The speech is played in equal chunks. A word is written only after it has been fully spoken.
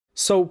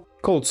So,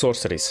 cold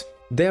sorceries.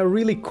 They are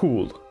really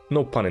cool,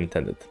 no pun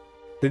intended.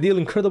 They deal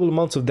incredible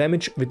amounts of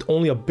damage with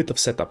only a bit of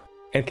setup,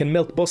 and can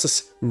melt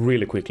bosses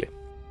really quickly.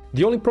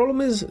 The only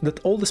problem is that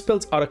all the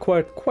spells are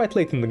acquired quite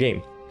late in the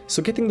game,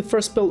 so getting the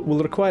first spell will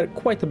require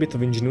quite a bit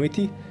of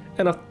ingenuity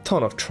and a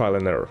ton of trial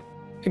and error.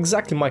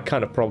 Exactly my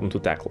kind of problem to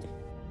tackle.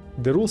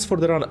 The rules for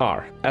the run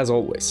are, as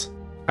always,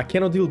 I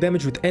cannot deal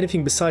damage with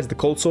anything besides the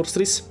cold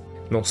sorceries,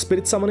 no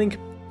spirit summoning,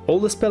 all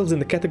the spells in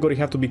the category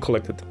have to be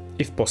collected,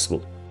 if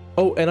possible.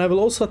 Oh, and I will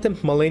also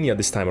attempt Malenia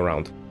this time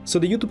around, so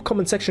the YouTube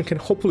comment section can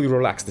hopefully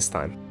relax this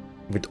time.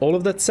 With all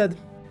of that said,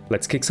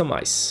 let's kick some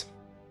ice.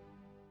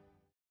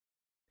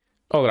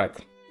 Alright,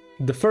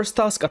 the first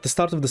task at the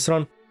start of this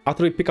run,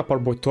 after we pick up our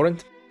boy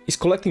Torrent, is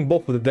collecting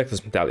both of the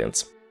Dectus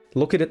medallions,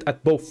 located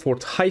at both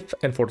Fort Hythe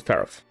and Fort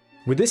Faroth.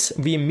 With this,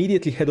 we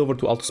immediately head over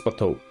to Altus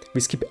Plateau.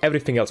 We skip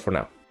everything else for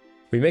now.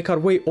 We make our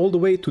way all the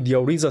way to the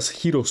Auriza's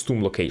Hero's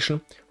Tomb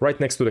location, right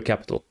next to the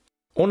capital.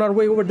 On our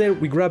way over there,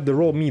 we grab the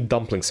raw meat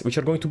dumplings, which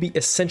are going to be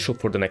essential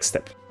for the next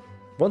step.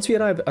 Once we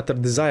arrive at our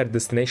desired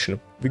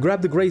destination, we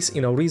grab the grace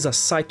in Auriza's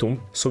side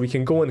tomb so we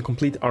can go and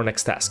complete our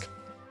next task.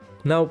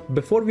 Now,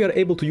 before we are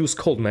able to use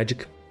cold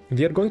magic,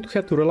 we are going to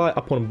have to rely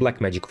upon black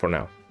magic for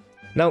now.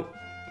 Now,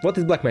 what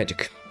is black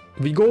magic?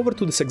 We go over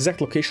to this exact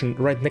location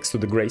right next to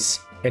the grace,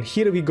 and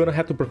here we're gonna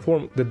have to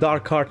perform the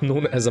dark art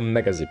known as a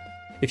mega zip.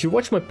 If you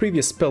watch my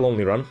previous spell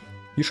only run,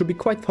 you should be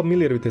quite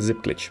familiar with the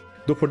zip glitch.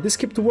 Though for this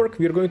skip to work,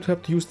 we are going to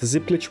have to use the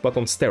zip glitch but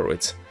on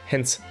steroids,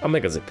 hence a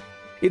mega zip.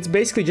 It's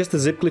basically just a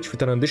zip glitch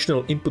with an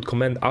additional input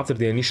command after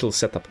the initial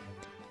setup.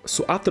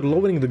 So after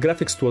lowering the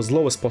graphics to as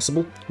low as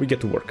possible, we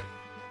get to work.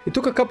 It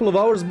took a couple of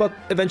hours, but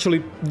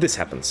eventually this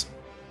happens.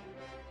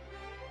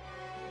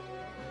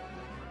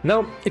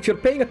 Now, if you're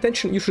paying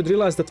attention, you should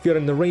realize that we are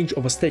in the range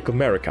of a Steak of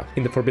America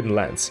in the Forbidden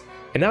Lands.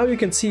 And now you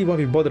can see why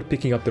we bother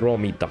picking up the raw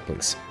meat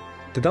dumplings.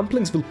 The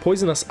dumplings will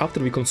poison us after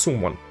we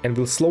consume one, and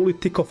will slowly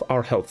tick off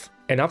our health.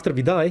 And after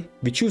we die,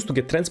 we choose to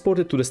get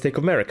transported to the Steak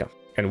of America.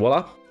 And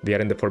voila, we are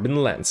in the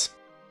Forbidden Lands.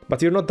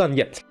 But we're not done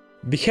yet.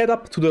 We head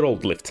up to the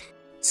rolled lift.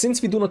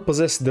 Since we do not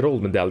possess the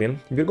rolled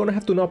medallion, we're gonna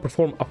have to now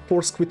perform a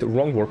 4-squid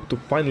wrong warp to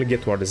finally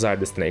get to our desired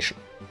destination,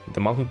 the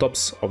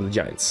mountaintops of the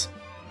giants.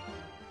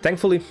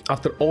 Thankfully,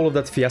 after all of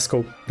that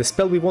fiasco, the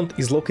spell we want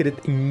is located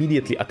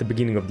immediately at the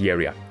beginning of the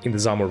area, in the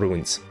Zamor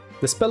ruins.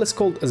 The spell is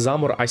called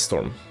Zamor Ice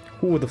Storm.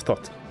 Who would have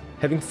thought?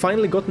 Having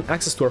finally gotten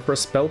access to our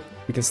first spell,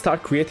 we can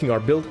start creating our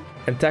build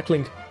and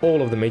tackling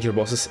all of the major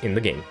bosses in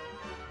the game.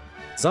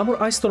 Zamor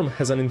Ice Storm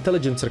has an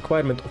intelligence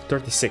requirement of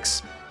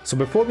 36, so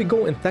before we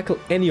go and tackle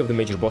any of the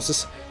major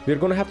bosses, we're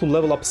gonna have to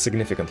level up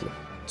significantly.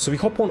 So we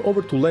hop on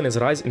over to Lene's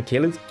Rise in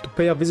Caelid to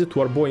pay a visit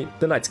to our boy,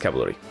 the Knights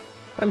Cavalry.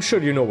 I'm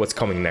sure you know what's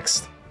coming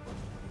next.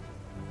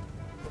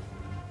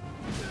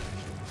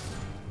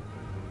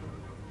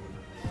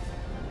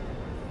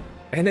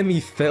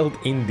 Enemy failed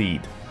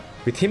indeed.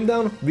 With him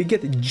down, we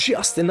get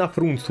just enough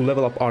runes to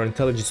level up our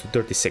intelligence to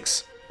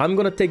 36. I'm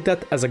gonna take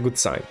that as a good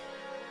sign.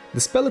 The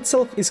spell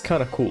itself is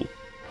kinda cool.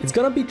 It's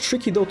gonna be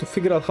tricky though to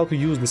figure out how to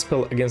use the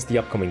spell against the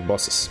upcoming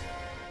bosses.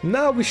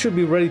 Now we should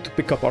be ready to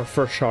pick up our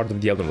first shard of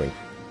the Elden Ring.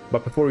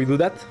 But before we do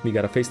that, we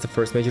gotta face the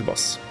first major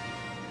boss.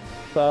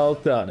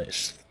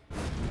 Faltanished.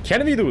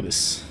 Can we do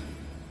this?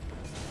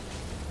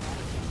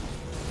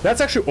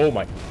 That's actually... oh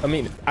my... I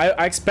mean, I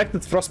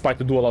expected Frostbite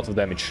to do a lot of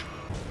damage.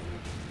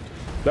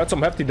 That's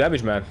some hefty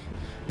damage, man.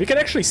 We can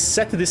actually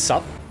set this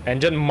up, and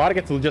then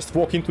Margit will just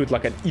walk into it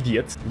like an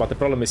idiot, but the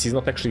problem is he's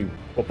not actually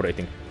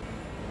operating.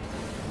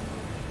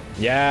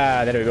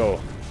 Yeah, there we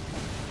go.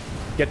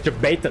 Get your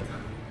baited.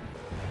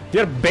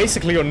 You're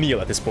basically on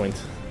Neil at this point.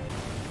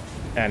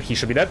 And he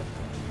should be dead.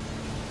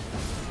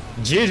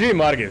 GG,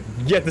 Margit.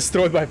 Get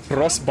destroyed by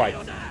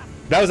Frostbite.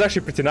 That was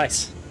actually pretty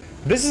nice.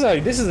 This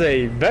is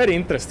a very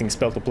interesting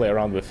spell to play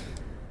around with.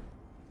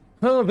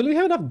 Will we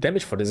have enough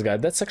damage for this guy?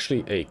 That's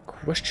actually a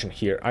question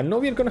here. I know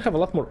we're gonna have a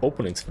lot more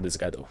openings for this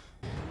guy though.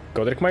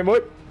 Godric, my boy.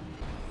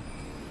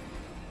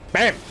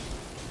 Bam!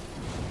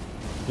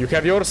 You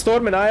have your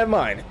storm and I have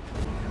mine.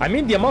 I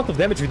mean, the amount of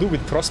damage we do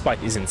with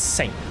Frostbite is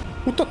insane.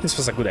 Who thought this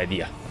was a good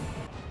idea?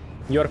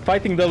 You are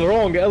fighting the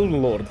wrong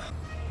Elden Lord.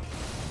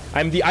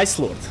 I'm the Ice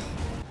Lord.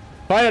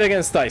 Fire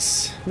against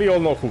ice. We all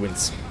know who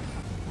wins.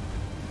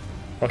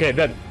 Okay,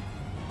 dead.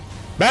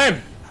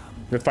 Bam!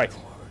 Good fight.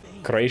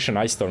 Croatian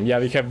Ice Storm. Yeah,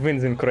 we have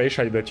wins in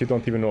Croatia that you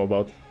don't even know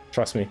about.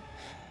 Trust me.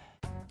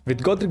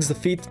 With Godric's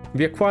defeat,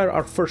 we acquire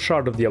our first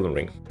shard of the Elden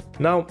Ring.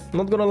 Now,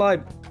 not gonna lie,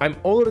 I'm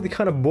already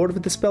kinda bored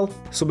with the spell,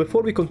 so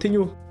before we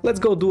continue, let's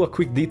go do a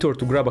quick detour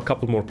to grab a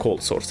couple more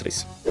cold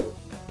sorceries.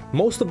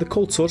 Most of the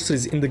cold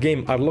sorceries in the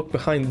game are locked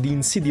behind the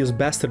insidious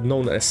bastard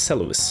known as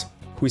Seluvis,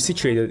 who is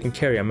situated in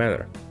Caria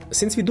Manor.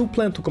 Since we do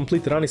plan to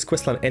complete Ranni's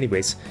questline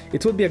anyways,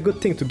 it would be a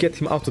good thing to get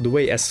him out of the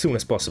way as soon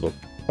as possible.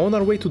 On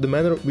our way to the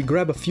manor, we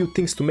grab a few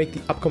things to make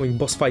the upcoming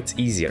boss fights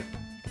easier.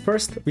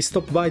 First, we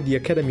stop by the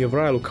Academy of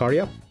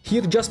LilAggy.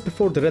 Here, just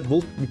before the Red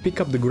Wolf, we pick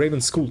up the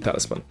Graven School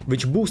Talisman,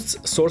 which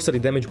boosts sorcery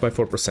damage by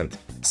 4%.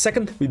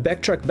 Second, we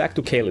backtrack back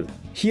to Caelid.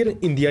 Here,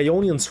 in the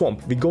Ionian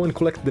Swamp, we go and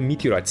collect the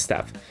Meteorite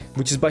Staff,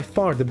 which is by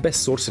far the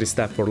best sorcery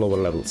staff for lower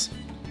levels.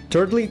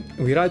 Thirdly,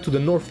 we ride to the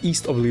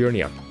northeast of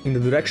Liurnia, in the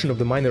direction of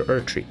the Minor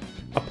Erdtree.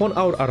 Upon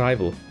our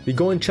arrival, we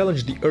go and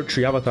challenge the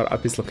Erdtree avatar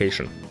at this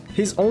location.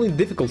 His only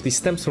difficulty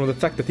stems from the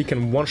fact that he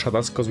can one-shot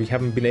us because we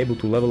haven't been able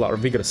to level our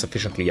vigor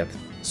sufficiently yet.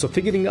 So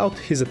figuring out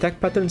his attack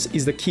patterns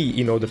is the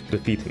key in order to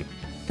defeat him.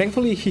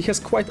 Thankfully, he has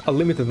quite a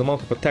limited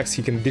amount of attacks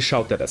he can dish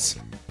out at us.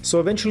 So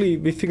eventually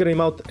we figure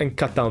him out and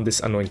cut down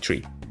this annoying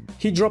tree.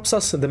 He drops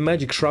us the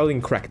Magic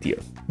Shrouding Crack tier,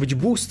 which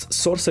boosts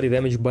sorcery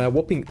damage by a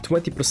whopping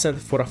 20%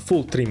 for a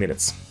full 3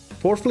 minutes.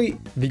 Fourthly,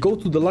 we go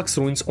to the Lux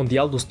Ruins on the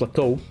Aldous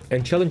Plateau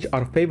and challenge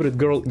our favorite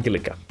girl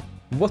Gillica.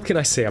 What can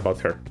I say about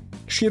her?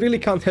 She really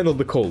can't handle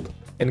the cold,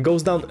 and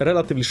goes down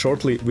relatively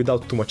shortly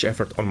without too much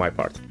effort on my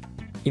part.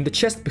 In the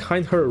chest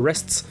behind her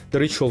rests the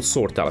Ritual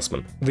Sword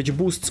Talisman, which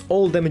boosts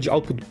all damage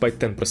output by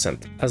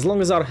 10%, as long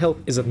as our health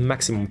is at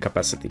maximum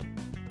capacity.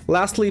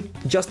 Lastly,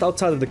 just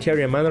outside of the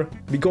Carrier Manor,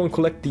 we go and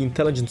collect the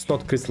Intelligence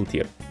Knot Crystal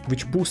tier,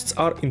 which boosts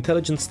our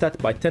intelligence stat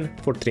by 10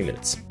 for 3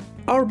 minutes.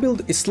 Our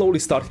build is slowly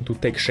starting to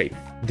take shape.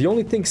 The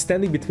only thing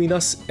standing between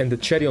us and the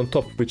cherry on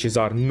top, which is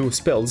our new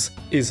spells,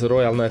 is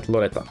Royal Knight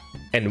Loretta.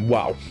 And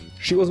wow,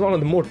 she was one of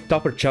the more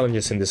tougher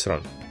challenges in this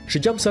run. She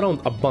jumps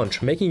around a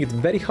bunch, making it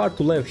very hard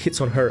to land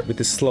hits on her with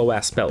this slow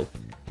ass spell.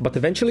 But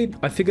eventually,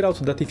 I figured out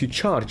that if you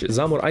charge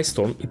Zamor Ice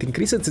Storm, it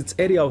increases its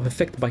area of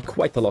effect by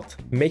quite a lot,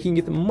 making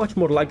it much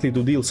more likely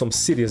to deal some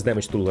serious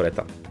damage to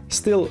Loretta.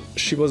 Still,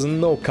 she was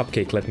no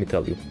cupcake, let me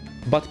tell you.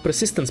 But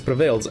persistence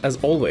prevails as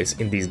always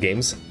in these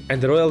games, and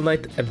the Royal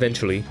Knight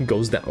eventually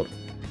goes down.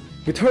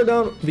 With her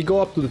down, we go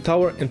up to the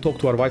tower and talk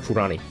to our waifu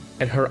Rani,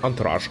 and her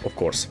entourage, of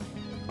course.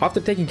 After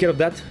taking care of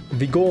that,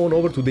 we go on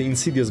over to the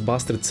insidious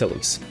bastard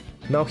Celovis.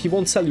 Now, he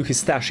won't sell you his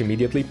stash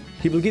immediately,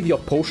 he will give you a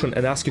potion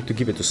and ask you to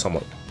give it to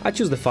someone. I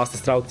choose the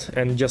fastest route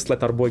and just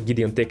let our boy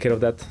Gideon take care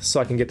of that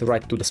so I can get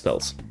right to the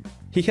spells.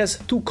 He has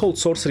 2 cold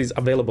sorceries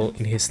available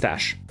in his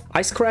stash,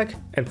 Ice Crack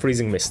and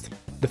Freezing Mist.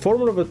 The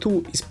former of the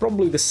two is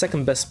probably the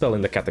second best spell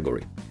in the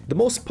category. The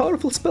most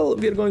powerful spell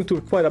we are going to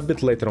require a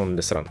bit later on in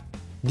this run.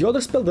 The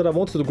other spell that I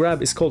wanted to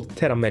grab is called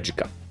Terra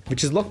Magica,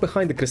 which is locked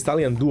behind the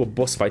Crystallian Duo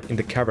boss fight in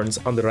the caverns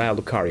under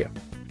LilAggy.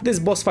 This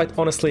boss fight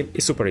honestly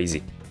is super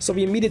easy, so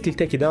we immediately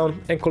take it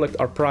down and collect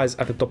our prize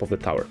at the top of the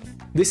tower.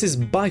 This is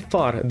by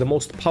far the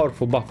most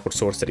powerful buff for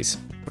sorceries,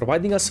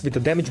 providing us with a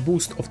damage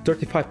boost of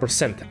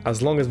 35%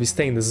 as long as we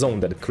stay in the zone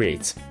that it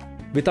creates.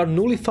 With our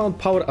newly found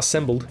power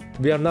assembled,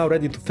 we are now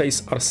ready to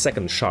face our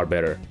second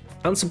Shardbearer.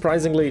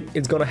 Unsurprisingly,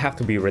 it's gonna have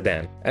to be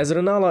Redan, as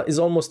Renala is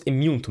almost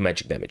immune to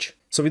magic damage,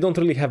 so we don't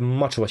really have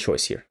much of a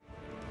choice here.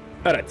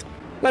 Alright,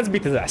 let's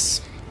beat his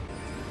ass.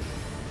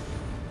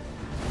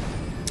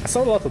 That's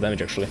not a lot of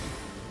damage actually.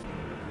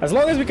 As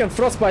long as we can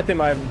frostbite him,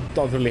 I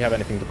don't really have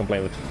anything to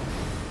complain with.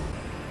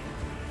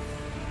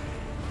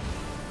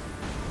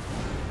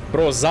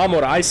 Bro,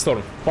 Zamor Ice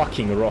Storm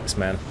fucking rocks,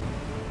 man.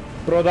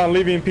 Bro, don't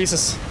leave me in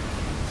pieces.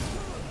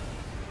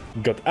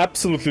 Got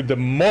absolutely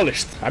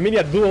demolished. I mean,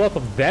 I do a lot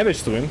of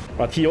damage to him,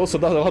 but he also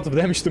does a lot of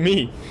damage to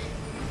me.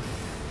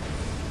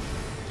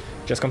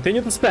 Just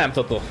continue to spam,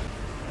 Toto.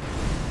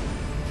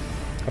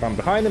 Run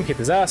behind him, hit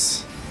his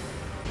ass.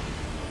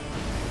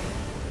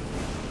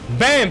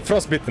 Bam!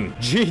 Frostbitten.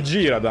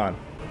 GG, Radan.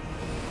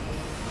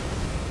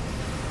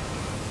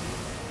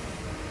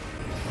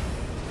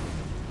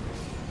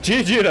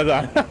 GG,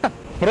 Radan.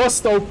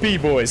 Frost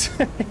OP, boys.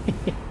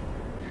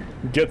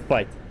 Good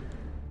fight.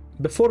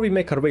 Before we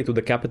make our way to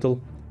the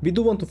capital, we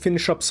do want to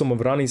finish up some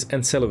of Rani's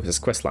and Celovis'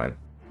 questline,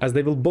 as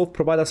they will both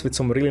provide us with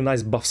some really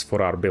nice buffs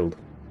for our build.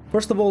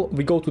 First of all,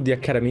 we go to the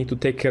academy to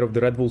take care of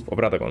the Red Wolf of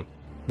Radagon.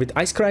 With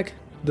Icecrag,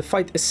 the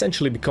fight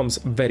essentially becomes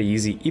very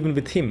easy, even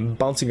with him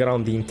bouncing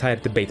around the entire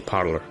debate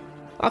parlor.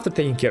 After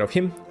taking care of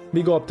him,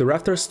 we go up the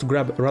rafters to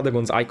grab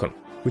Radagon's icon,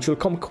 which will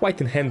come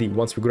quite in handy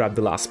once we grab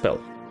the last spell.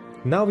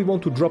 Now we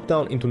want to drop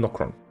down into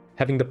Nokron,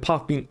 having the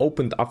path being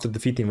opened after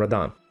defeating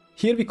Radan.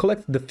 Here we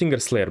collect the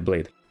Fingerslayer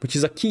Blade, which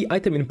is a key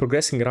item in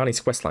progressing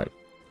Rani's questline.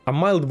 A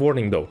mild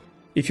warning though,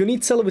 if you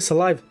need Celovis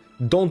alive,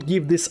 don't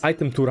give this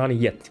item to Rani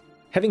yet.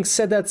 Having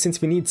said that,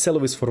 since we need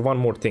Celovis for one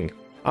more thing.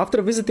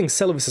 After visiting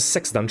Celovis'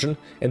 sex dungeon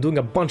and doing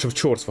a bunch of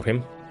chores for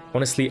him,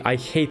 honestly I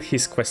hate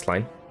his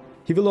questline,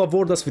 he will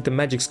award us with the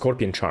Magic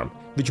Scorpion Charm,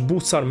 which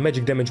boosts our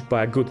magic damage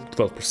by a good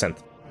 12%.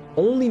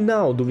 Only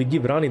now do we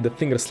give Rani the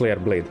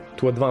Fingerslayer Blade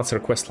to advance her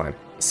questline,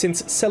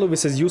 since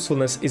Celovis'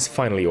 usefulness is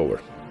finally over.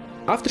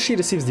 After she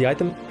receives the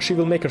item, she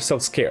will make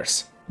herself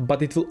scarce,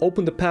 but it will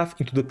open the path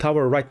into the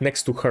tower right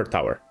next to her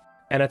tower.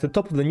 And at the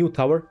top of the new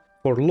tower,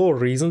 for lore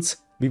reasons,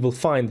 we will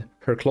find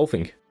her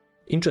clothing.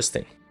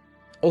 Interesting.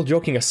 All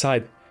joking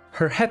aside,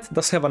 her hat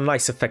does have a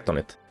nice effect on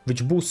it,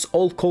 which boosts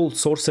all cold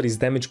sorceries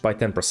damage by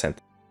 10%.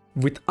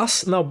 With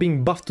us now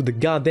being buffed to the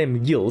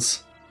goddamn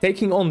gills,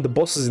 taking on the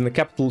bosses in the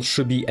capital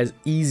should be as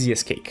easy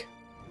as cake.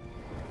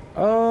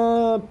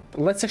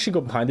 Let's actually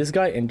go behind this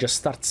guy and just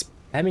start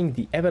Spamming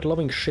the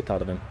ever-loving shit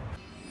out of him.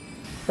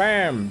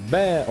 Bam!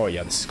 Bam! Oh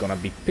yeah, this is gonna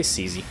be piss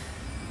easy.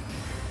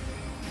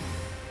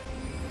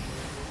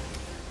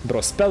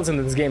 Bro, spells in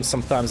this game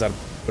sometimes are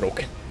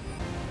broken.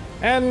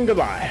 And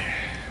goodbye.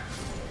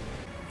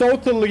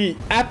 Totally,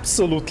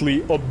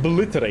 absolutely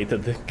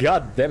obliterated.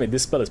 God damn it,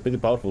 this spell is pretty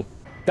powerful.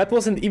 That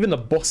wasn't even a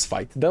boss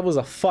fight, that was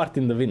a fart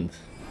in the wind.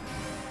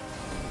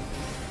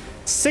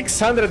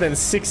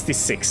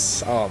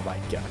 666. Oh my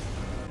god.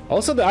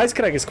 Also, the ice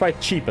crack is quite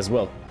cheap as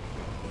well.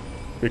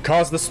 We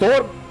cast the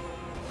storm.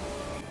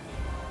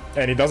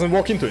 And he doesn't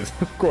walk into it,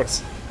 of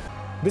course.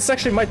 This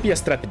actually might be a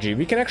strategy.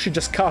 We can actually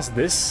just cast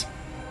this.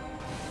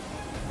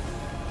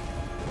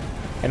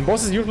 And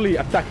bosses usually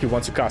attack you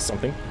once you cast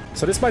something.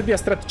 So this might be a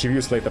strategy we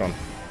use later on.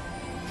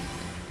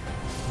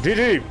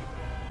 GG!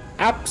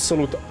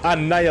 Absolute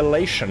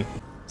annihilation.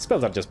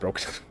 Spells are just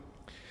broken.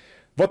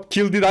 What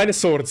killed the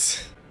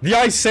dinosaurs? The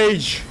Ice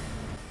Age!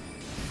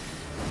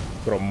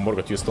 Bro,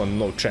 Morgoth, you still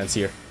no chance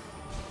here.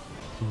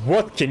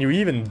 What can you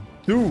even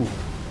do?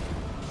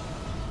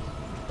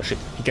 Oh shit,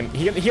 he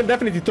can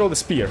definitely throw the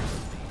spear.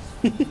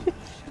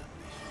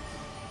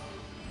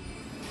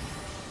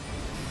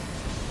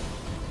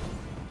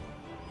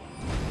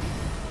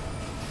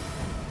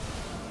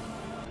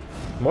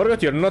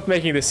 Morgoth, you're not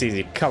making this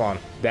easy. Come on,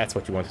 that's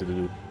what you wanted to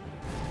do.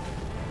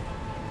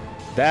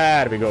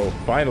 There we go,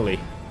 finally.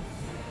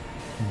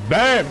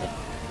 Bam!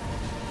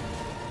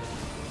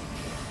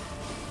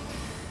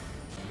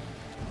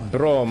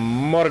 Bro,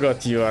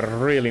 Morgoth, you are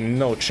really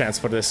no chance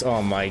for this.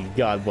 Oh my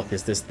god, what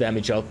is this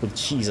damage output?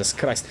 Jesus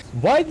Christ.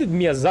 Why did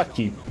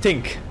Miyazaki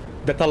think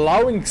that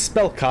allowing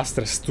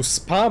spellcasters to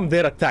spam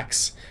their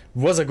attacks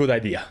was a good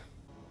idea?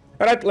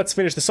 Alright, let's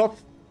finish this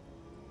off.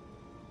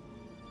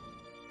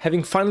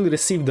 Having finally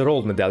received the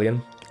Roll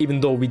Medallion, even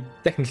though we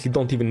technically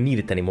don't even need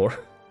it anymore,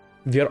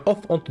 we are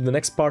off onto the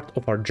next part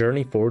of our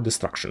journey for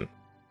destruction.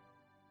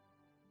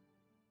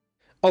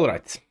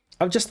 Alright,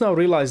 I've just now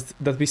realized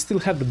that we still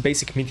have the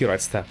basic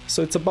meteorite staff,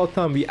 so it's about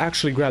time we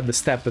actually grab the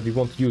staff that we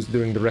want to use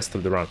during the rest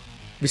of the run.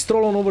 We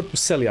stroll on over to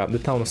Celia, the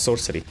town of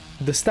sorcery.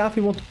 The staff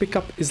we want to pick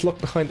up is locked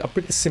behind a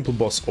pretty simple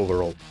boss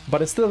overall,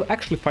 but instead of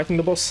actually fighting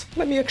the boss,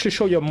 let me actually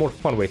show you a more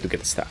fun way to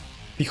get the staff.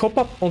 We hop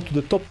up onto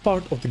the top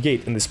part of the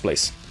gate in this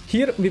place.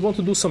 Here we want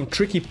to do some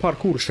tricky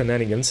parkour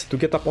shenanigans to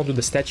get up onto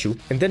the statue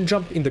and then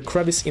jump in the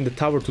crevice in the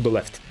tower to the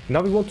left.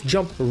 Now we want to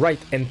jump right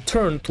and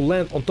turn to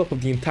land on top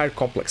of the entire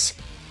complex.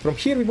 From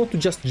here we want to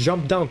just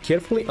jump down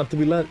carefully until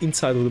we land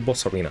inside of the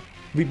boss arena.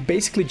 We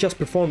basically just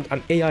performed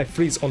an AI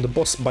freeze on the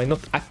boss by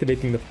not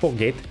activating the fog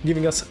gate,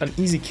 giving us an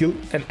easy kill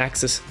and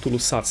access to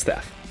Lusat's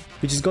staff,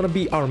 which is gonna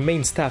be our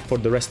main staff for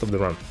the rest of the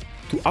run.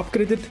 To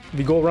upgrade it,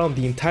 we go around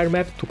the entire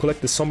map to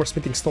collect the summer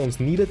smithing stones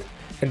needed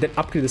and then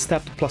upgrade the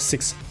staff to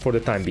 +6 for the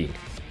time being.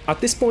 At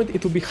this point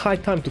it will be high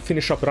time to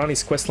finish up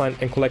Ranni's questline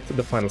and collect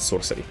the final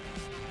sorcery.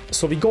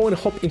 So we go and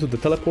hop into the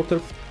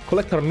teleporter,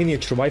 collect our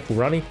miniature waifu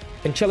Ranni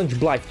and challenge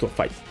Blythe to a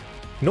fight.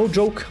 No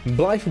joke,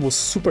 Blythe was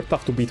super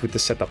tough to beat with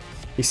this setup.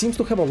 He seems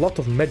to have a lot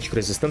of magic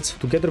resistance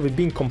together with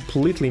being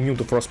completely immune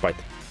to frostbite.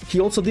 He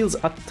also deals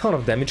a ton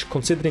of damage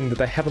considering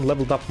that I haven't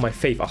leveled up my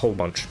faith a whole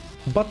bunch.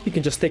 But we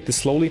can just take this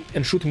slowly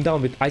and shoot him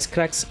down with ice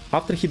cracks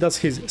after he does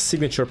his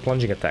signature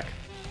plunging attack.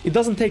 It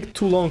doesn't take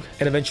too long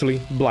and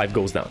eventually Blythe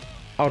goes down.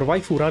 Our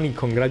waifu Ranni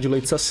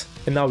congratulates us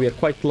and now we are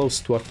quite close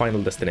to our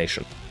final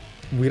destination.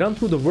 We run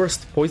through the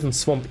worst poison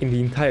swamp in the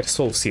entire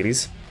Soul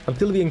series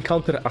until we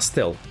encounter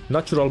Astel,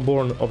 natural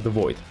born of the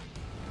void.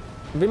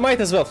 We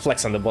might as well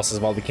flex on the bosses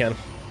while we can,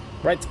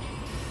 right?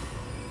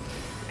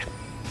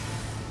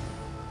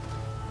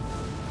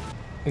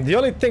 The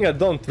only thing I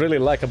don't really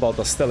like about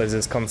Astel is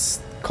his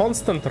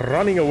constant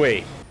running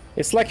away.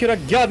 It's like you're a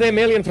goddamn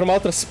alien from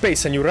outer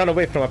space and you run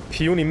away from a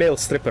puny male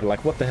stripper,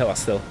 like what the hell,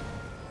 Astel?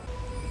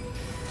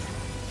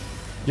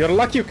 You're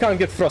lucky you can't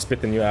get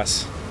frostbitten, you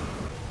ass.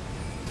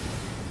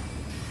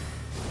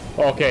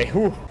 Okay,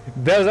 whew,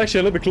 that was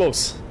actually a little bit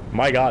close.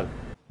 My god.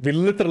 We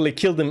literally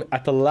killed him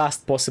at the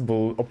last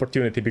possible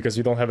opportunity because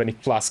we don't have any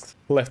flasks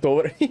left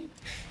over.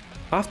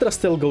 After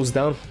Astel goes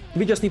down,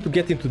 we just need to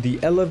get into the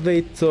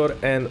elevator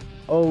and...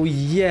 oh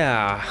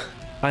yeah,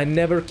 I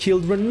never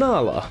killed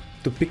Renala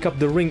to pick up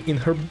the ring in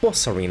her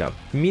boss arena,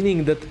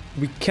 meaning that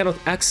we cannot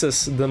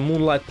access the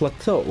Moonlight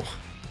Plateau.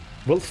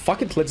 Well,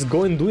 fuck it, let's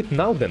go and do it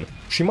now then.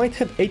 She might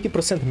have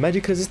 80%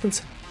 magic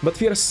resistance, but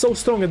we are so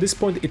strong at this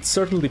point it's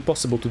certainly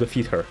possible to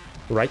defeat her,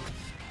 right?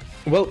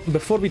 Well,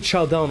 before we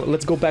chow down,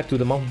 let's go back to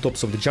the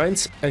mountaintops of the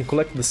giants and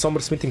collect the Summer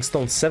Smithing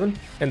Stone 7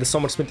 and the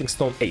Summer Smithing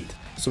Stone 8,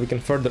 so we can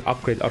further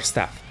upgrade our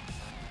staff.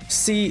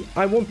 See,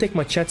 I won't take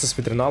my chances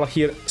with Renala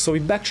here, so we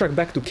backtrack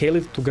back to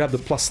Caleb to grab the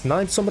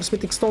 +9 Summer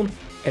Smithing Stone,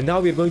 and now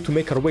we're going to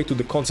make our way to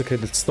the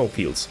consecrated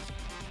snowfields.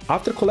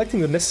 After collecting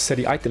the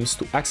necessary items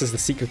to access the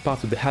secret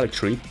path to the Halic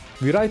Tree,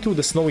 we ride through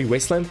the snowy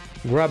wasteland,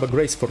 grab a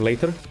grace for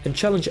later, and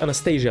challenge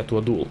Anastasia to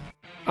a duel.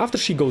 After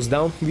she goes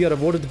down, we are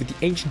awarded with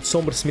the ancient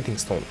Somber Smithing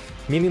Stone,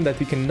 meaning that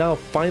we can now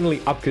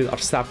finally upgrade our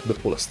staff to the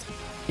fullest.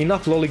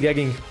 Enough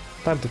lollygagging,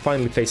 time to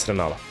finally face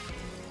Renala.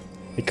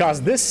 We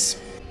cast this,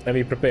 and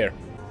we prepare.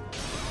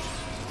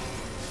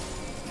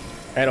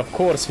 And of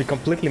course, we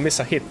completely miss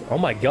a hit. Oh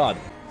my god.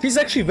 She's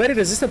actually very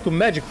resistant to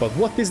magic, but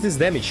what is this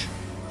damage?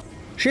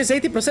 She has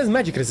 80%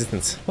 magic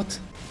resistance. What?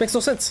 Makes no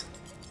sense.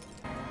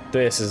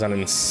 This is an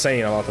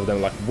insane amount of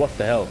them. Like, what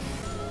the hell?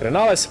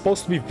 Renala is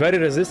supposed to be very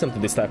resistant to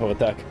this type of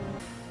attack.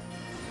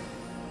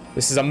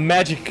 This is a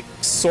magic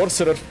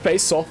sorcerer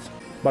face-off.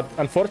 But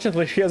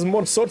unfortunately, she has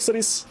more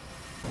sorceries.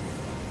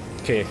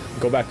 Okay,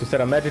 go back to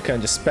Terra Magica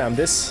and just spam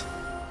this.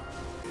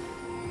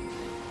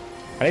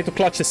 I need to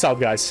clutch this out,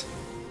 guys.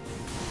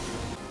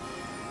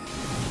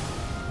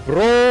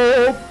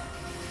 Bro!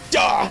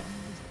 Ah!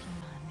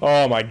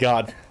 Oh my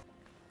god.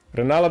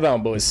 Renala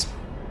down, boys.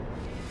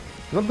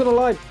 Not gonna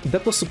lie,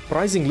 that was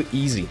surprisingly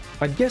easy.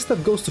 I guess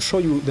that goes to show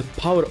you the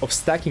power of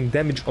stacking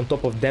damage on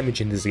top of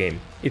damage in this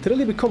game. It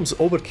really becomes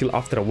overkill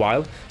after a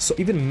while, so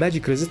even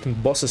magic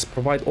resistant bosses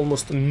provide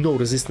almost no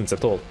resistance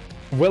at all.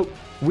 Well,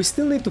 we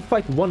still need to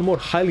fight one more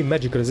highly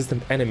magic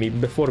resistant enemy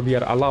before we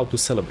are allowed to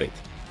celebrate.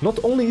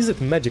 Not only is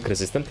it magic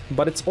resistant,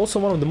 but it's also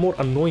one of the more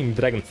annoying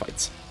dragon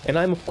fights. And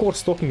I'm of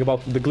course talking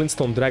about the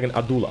glintstone dragon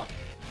Adula.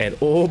 And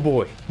oh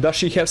boy, does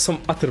she have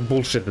some utter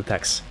bullshit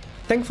attacks.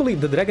 Thankfully,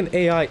 the dragon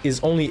AI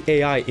is only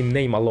AI in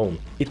name alone.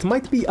 It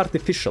might be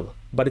artificial,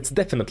 but it's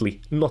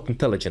definitely not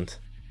intelligent.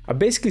 I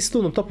basically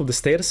stood on top of the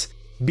stairs,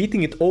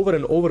 beating it over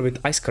and over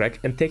with Ice Crack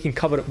and taking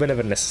cover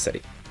whenever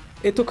necessary.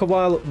 It took a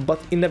while, but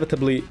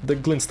inevitably the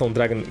glintstone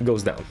dragon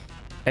goes down.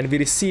 And we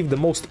receive the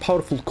most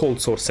powerful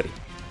cold sorcery,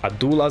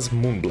 Adula's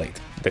Moonblade,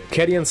 the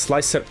Carrion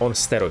Slicer on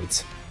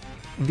steroids.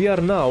 We are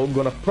now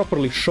gonna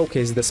properly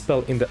showcase the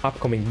spell in the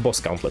upcoming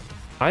boss gauntlet.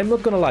 I'm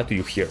not gonna lie to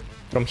you here.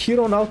 From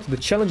here on out, the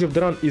challenge of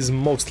the run is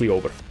mostly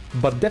over.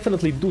 But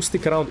definitely do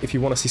stick around if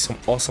you wanna see some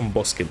awesome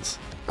boss kills.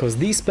 Cause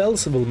these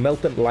spells will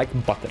melt them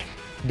like butter,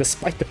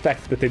 despite the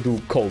fact that they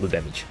do cold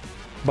damage.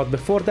 But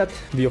before that,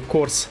 we of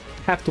course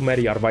have to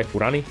marry our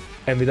waifu Rani,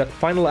 and with that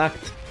final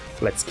act,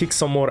 let's kick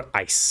some more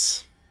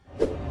ice.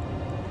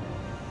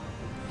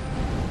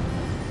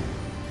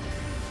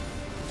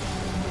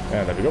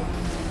 And there we go.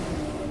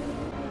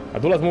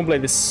 Adula's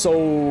Moonblade is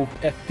so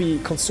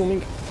FP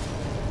consuming.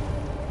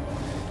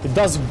 It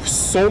does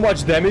so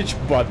much damage,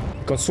 but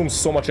consumes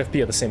so much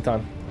FP at the same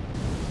time.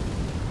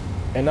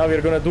 And now we're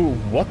gonna do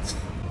what?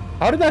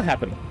 How did that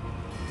happen?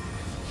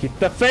 Hit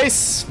the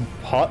face!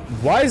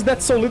 Why is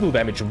that so little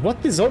damage? What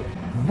is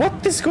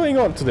going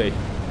on today?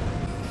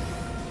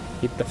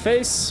 Hit the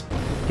face,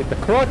 hit the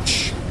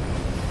crotch.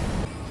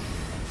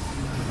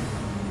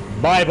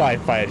 Bye bye,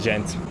 Fire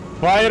Giant.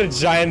 Fire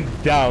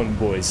Giant down,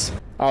 boys.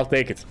 I'll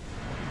take it.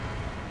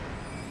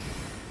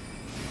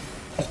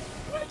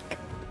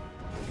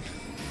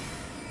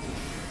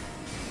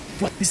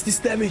 What is this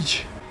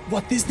damage?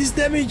 What is this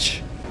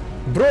damage?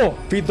 Bro,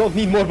 we don't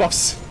need more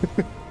buffs.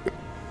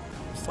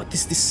 What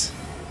is this?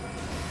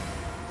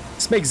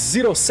 This makes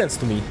zero sense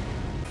to me.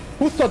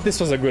 Who thought this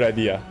was a good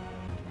idea?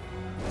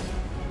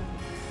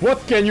 What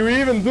can you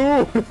even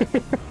do?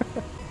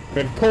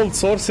 When cold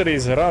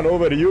sorceries run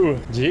over you.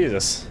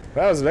 Jesus,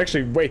 that was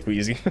actually way too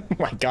easy. Oh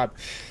my god.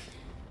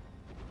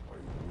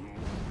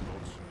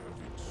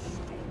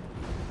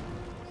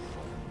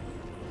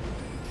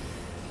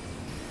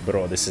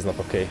 Bro, this is not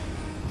okay.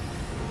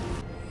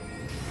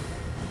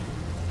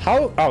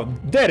 How? Oh,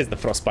 there is the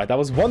frostbite. I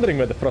was wondering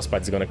where the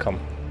frostbite is gonna come.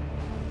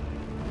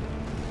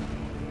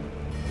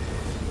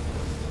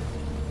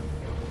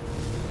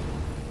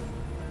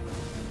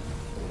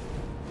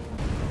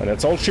 And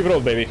that's all she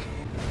wrote, baby.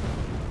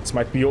 This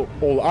might be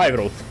all I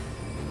wrote.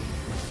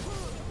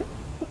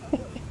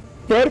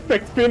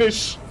 Perfect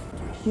finish.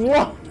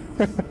 What?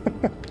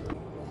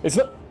 It's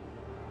not.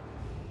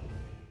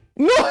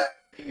 No!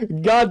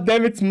 God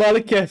damn it,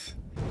 Maliketh.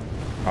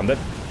 I'm dead.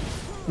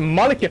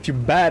 Maliketh, you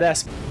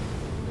badass.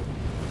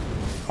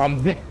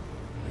 I'm dead.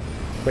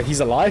 Wait, he's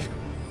alive?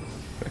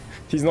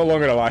 He's no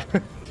longer alive.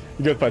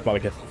 Good fight,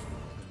 Maliketh.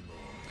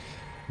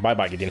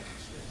 Bye-bye, Gideon.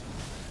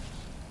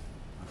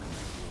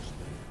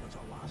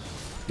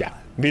 Yeah,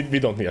 we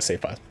don't need a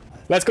safe fight.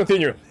 Let's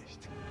continue.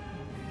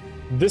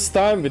 This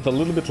time with a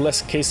little bit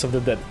less Case of the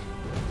Dead.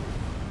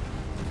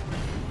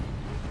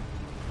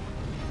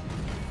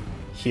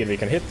 Here we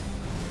can hit.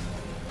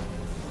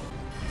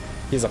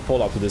 Here's a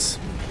fallout to this.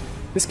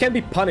 This can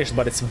be punished,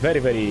 but it's very,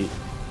 very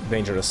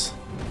dangerous.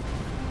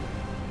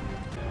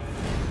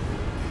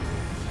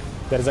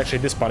 There is actually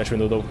this punish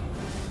window, though.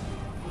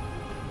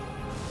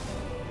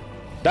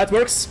 That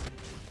works.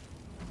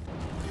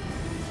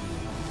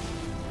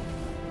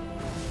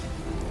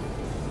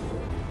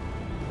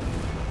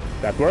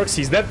 That works,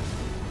 he's dead.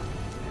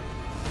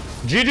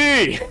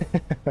 GG!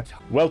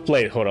 Well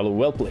played, Horalu,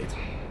 well played.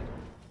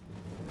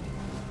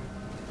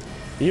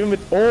 Even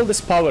with all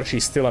this power,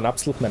 she's still an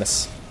absolute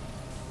menace.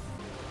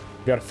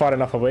 We are far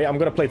enough away. I'm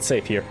gonna play it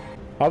safe here.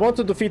 I want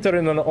to defeat her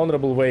in an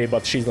honorable way,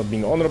 but she's not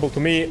being honorable to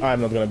me. I'm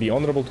not gonna be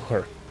honorable to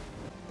her.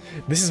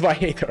 This is why I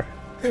hate her.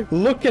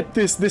 Look at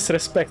this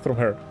disrespect from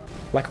her.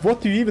 Like, what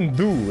do you even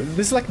do?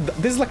 This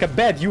is like a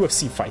bad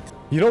UFC fight.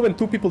 You know when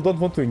two people don't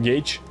want to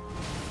engage?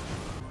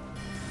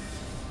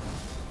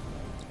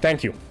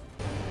 Thank you.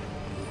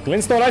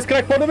 Glintstone Ice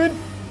Crack for the win!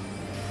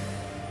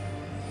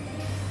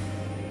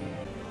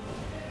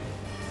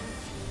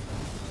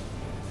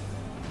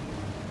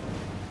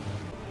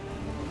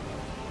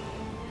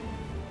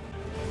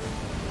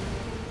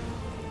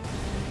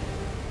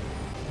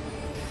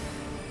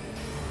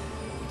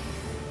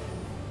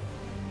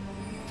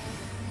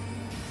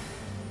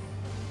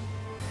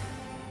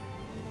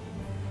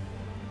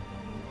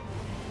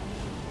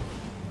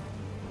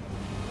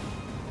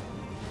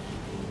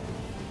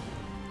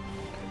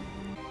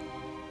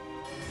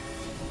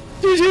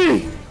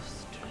 GG!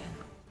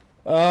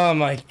 Oh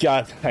my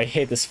god, I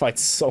hate this fight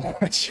so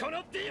much.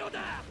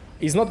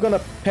 He's not gonna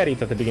parry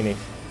it at the beginning.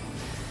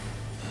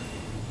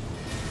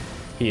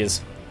 He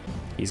is.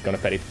 He's gonna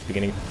parry it at the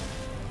beginning.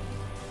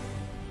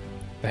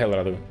 The hell,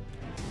 Radu?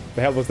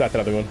 The hell was that,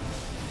 Radu?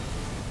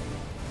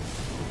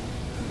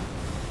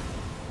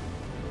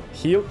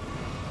 Heal.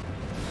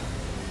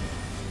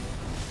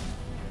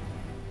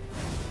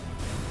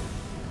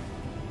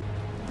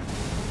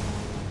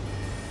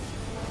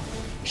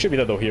 Should be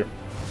dead though here.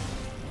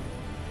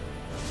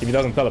 If he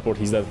doesn't teleport,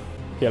 he's dead.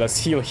 Yeah, let's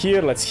heal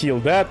here, let's heal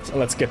that, and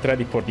let's get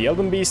ready for the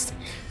Elden Beast.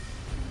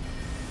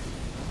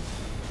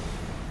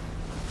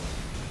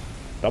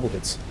 Double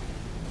hits.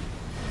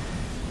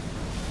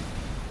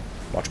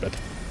 Much better.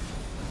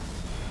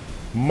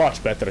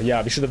 Much better,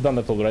 yeah, we should have done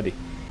that already.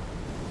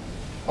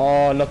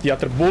 Oh, not the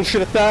utter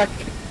bullshit attack!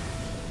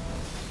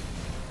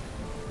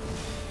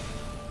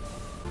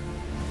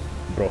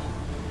 Bro.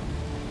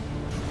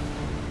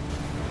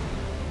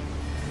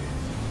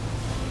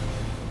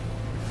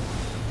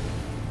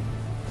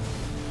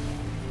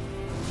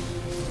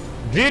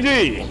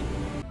 GG!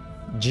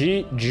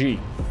 GG.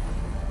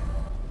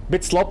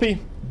 Bit sloppy,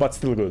 but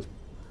still good.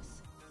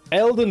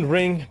 Elden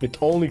Ring with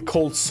only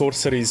cold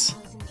sorceries.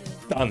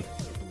 Done.